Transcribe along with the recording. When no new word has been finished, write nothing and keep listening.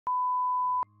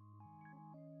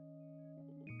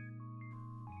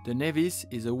The Navis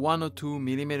is a 102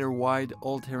 mm wide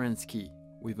all-terrain ski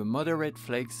with a moderate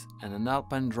flex and an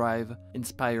alpine drive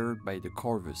inspired by the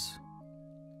Corvus.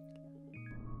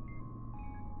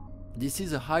 This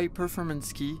is a high-performance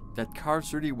ski that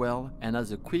carves really well and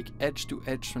has a quick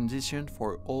edge-to-edge transition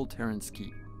for all-terrain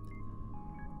ski.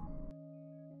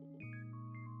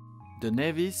 The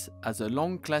Navis has a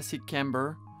long classic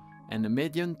camber and a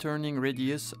median turning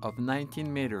radius of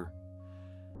 19 meters.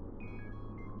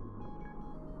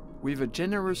 With a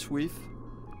generous width,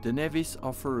 the Navis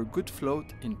offers a good float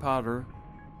in powder.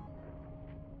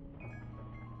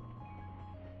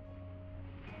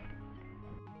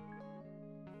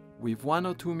 With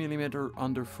 102 mm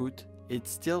underfoot,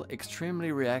 it's still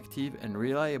extremely reactive and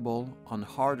reliable on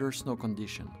harder snow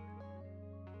conditions.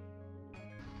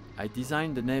 I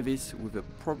designed the Navis with a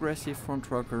progressive front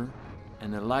rocker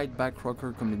and a light back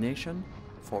rocker combination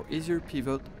for easier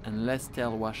pivot and less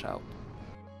tail washout.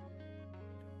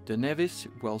 The Navis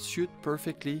will suit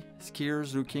perfectly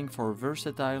skiers looking for a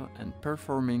versatile and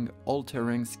performing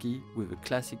all-terrain ski with a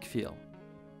classic feel.